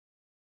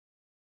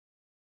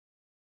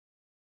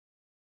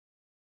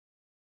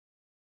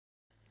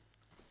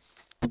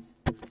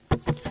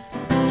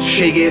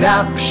Shake it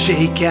up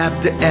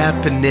the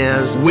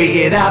happiness.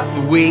 Wake up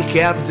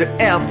the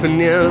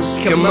happiness.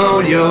 Come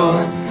on, yo,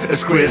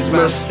 it's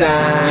Christmas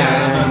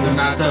time.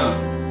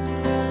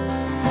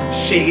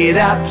 Shake it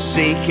up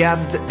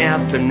the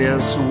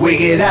happiness.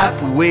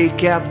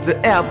 Wake up the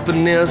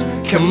happiness.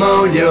 Come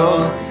on,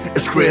 yo,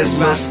 it's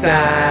Christmas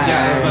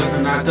time.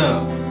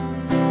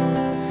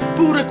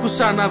 Pure cu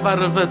sana va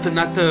rëvët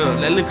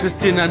natër, le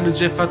Kristina në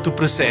gje fatu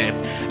presep.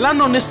 La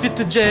non e spit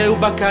gje u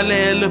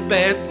bacale lë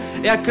pet,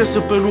 e a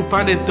kësë për u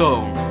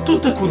paneton,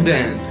 tutte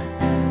cundente.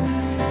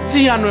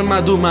 Zia non è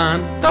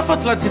maduman, ta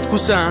fat la zit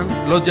cusan,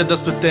 l'odia da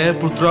spete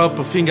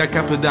purtroppo finga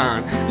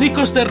capodan. Li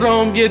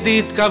costerron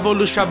viedit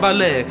cavolo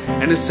sciabalè,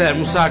 e ne serve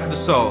un sac de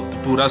soldi,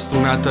 pura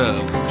stunata.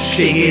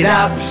 Shake it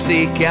up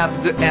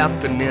the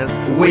happiness.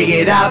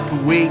 Wake up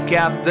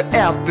the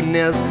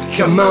happiness.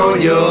 Come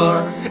on,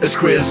 yo, it's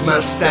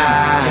Christmas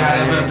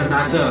time.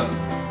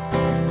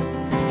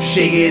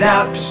 Shake it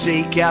up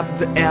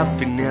the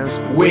happiness.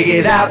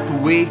 Wake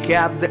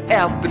up the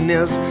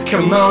happiness.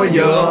 Come on,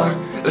 yo,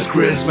 it's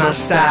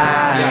Christmas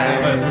time.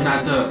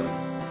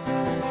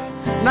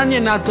 N-anje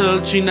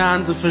natël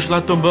qinant fësh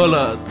la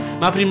tombolët,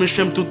 ma primë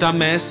shëm tuta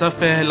mesa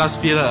fe la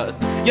sfirët.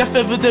 Ja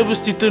fe vëdë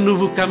vëstitë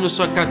nuvu ka më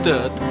soa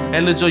katët,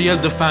 e në gjojel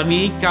de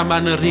fami ka ma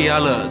në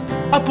rialët.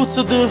 A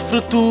putë de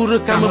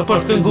frëturë ka më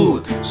përtë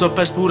ngut, so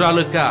pes pura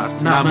lë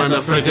kartë, na më në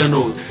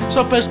fregënut.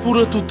 So pes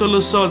pura tutë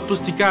lë sot për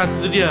stikat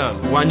të rjel,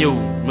 wanju,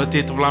 më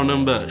ti të vlau në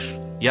mbësh.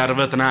 Jarë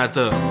vëtë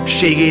natë.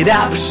 Shake it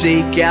up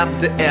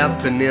the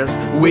happiness.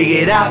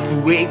 Wake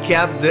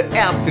up the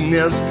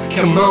happiness.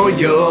 Come on,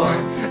 yo,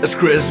 it's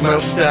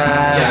Christmas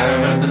time. Jarë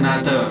vëtë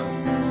natë.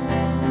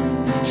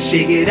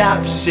 Shake it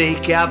up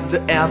the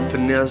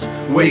happiness.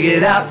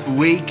 Wake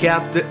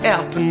up the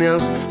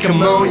happiness.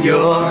 Come on,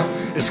 yo,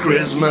 it's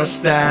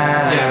Christmas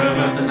time. Jarë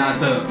vëtë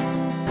natë.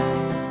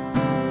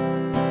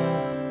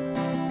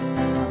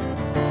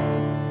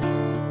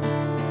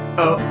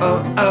 Oh, oh,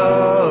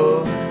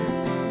 oh,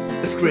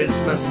 it's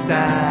Christmas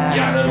time.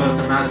 Jarë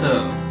vëtë natë.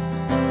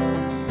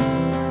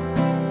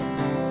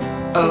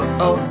 Oh,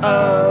 oh,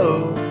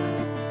 oh,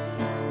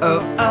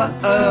 oh, oh,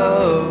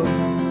 oh,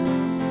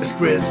 it's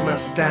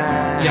Christmas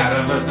time.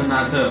 Jarë vëtë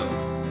natë.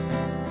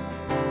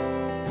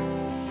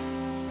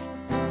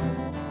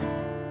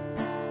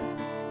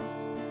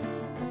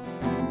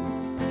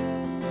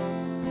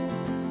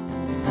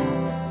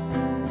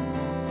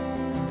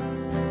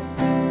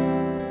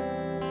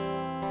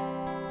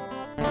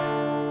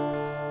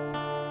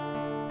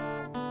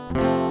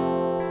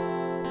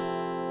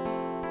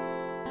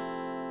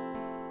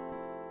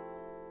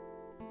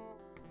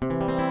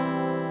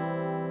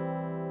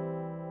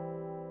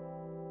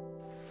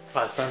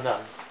 Vai, sta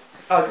andando.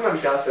 Ah, come mi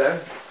caffè?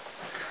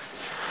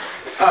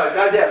 Ah,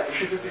 dai dietro,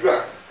 uscite tutti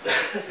qua.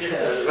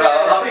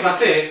 Alla prima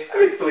sì?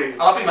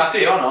 Alla prima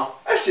sì o no?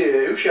 Eh sì,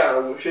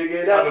 usciamo, shake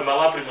it Vabbè, up. ma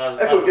la prima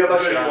Ecco che va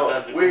usciamo,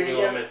 bene, quindi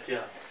lo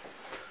mettiamo.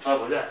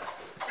 Vabbè, dai.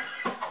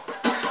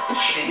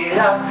 Shake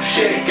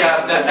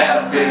up the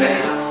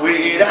happiness.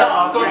 Wake it up. No,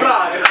 al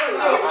contrario.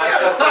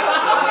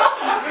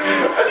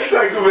 Ti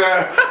stai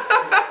com'è?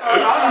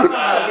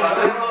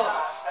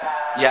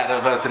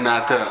 Jarë vëtë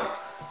natë.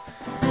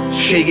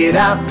 Shake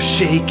up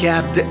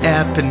the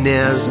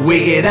happiness.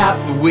 Wake up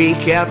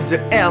the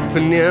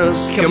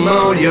happiness. Come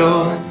on,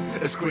 yo,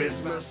 it's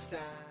Christmas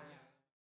time.